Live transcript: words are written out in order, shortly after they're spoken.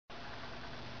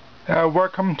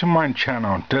Welcome to my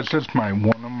channel. This is one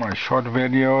of my short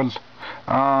videos.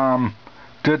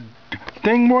 The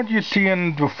thing what you see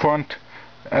in the front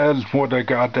is what I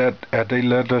got at a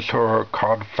little store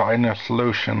called Finer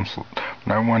Solutions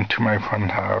when I went to my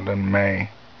friend's house in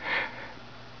May.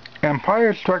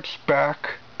 Empire Strikes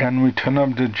Back and Return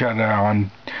of the Jedi on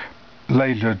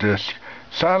Laserdisc.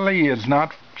 Sadly, it's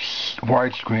not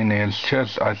widescreen. It's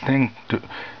just, I think, the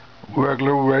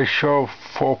regular ratio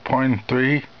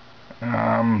 4.3.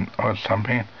 Or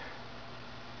something.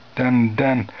 Then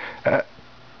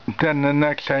the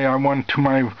next day I went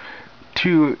to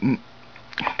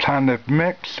Planet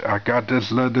Mix. I got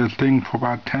this little thing for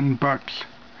about $10.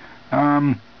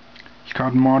 It's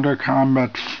called Mortal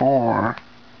Kombat 4.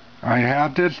 I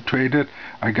had this traded.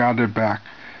 I got it back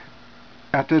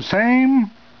at the same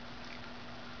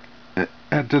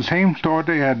store.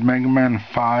 They had Mega Man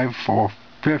 5 for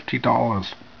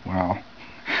 $50. Well,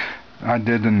 I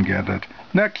didn't get it.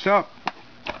 Next up,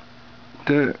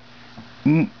 the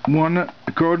one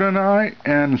GoldenEye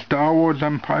and Star Wars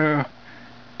Empire,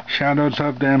 Shadows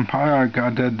of the Empire. I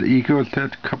got at the Ego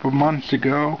Thrift a couple months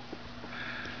ago.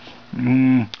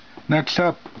 Next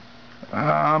up,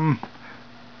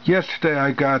 yesterday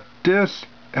I got this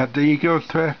at the Ego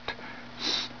Thrift.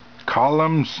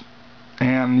 Columns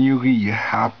and Yu-Gi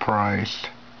half price.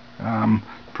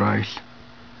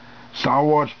 Star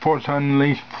Wars Force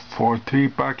Unleashed for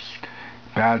 $3.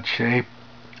 Bad shape.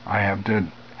 I have to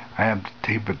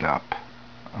tape it up.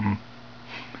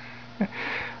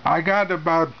 I got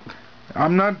about.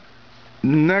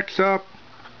 Next up,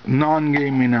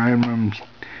 non-gaming items.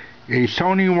 A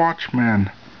Sony Watchman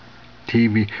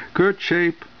TV, good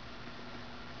shape.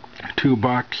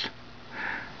 $2.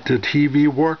 The TV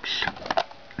works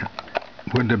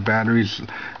with the batteries.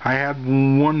 I had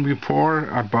one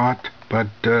before I bought, but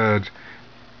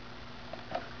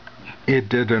it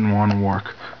didn't want to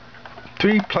work.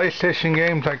 3 PlayStation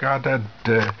games I got at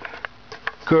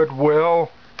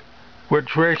Goodwill,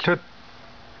 Ridge Racer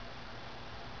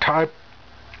Type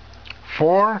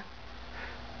 4,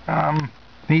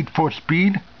 Need for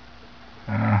Speed,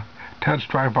 Test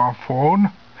Drive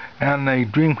Off-Road, and a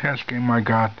Dreamcast game I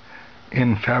got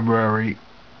in February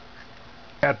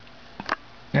at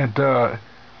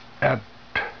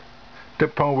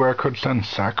Diplo Records in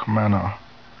Sacramento.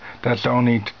 That's the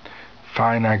only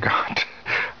fine I got.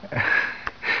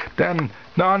 Then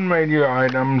non-radio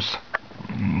items.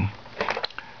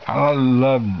 I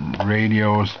love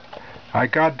radios. I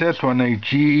got this one, a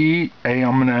GE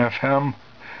AM and FM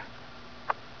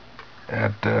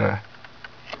at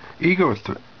Ego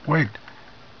Thrift. Wait,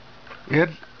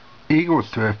 Ego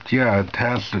Thrift. Yeah, it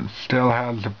still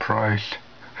has the price.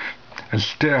 I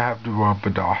still have to rub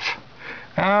it off.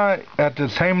 At the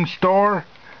same store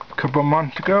a couple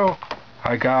months ago,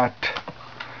 I got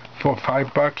for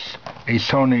 $5 a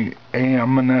Sony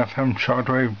AM and FM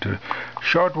shortwave. The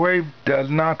shortwave does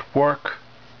not work,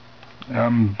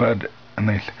 but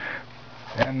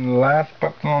and last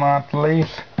but not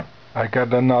least, I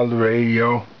got another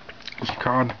radio. It's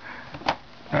called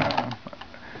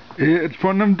it's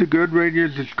one of the good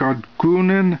radios. It's called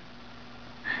Grunin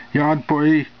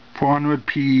Yardboy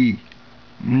 400PE.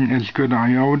 It's good.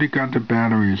 I already got the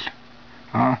batteries.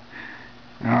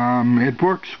 It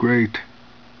works great.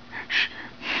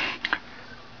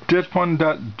 This one,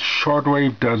 that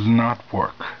shortwave does not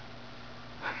work.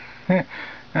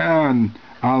 And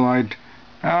alright.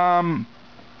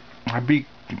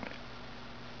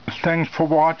 Thanks for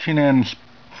watching, and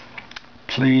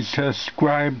please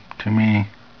subscribe to me.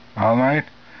 Alright?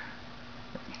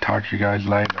 Talk to you guys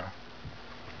later.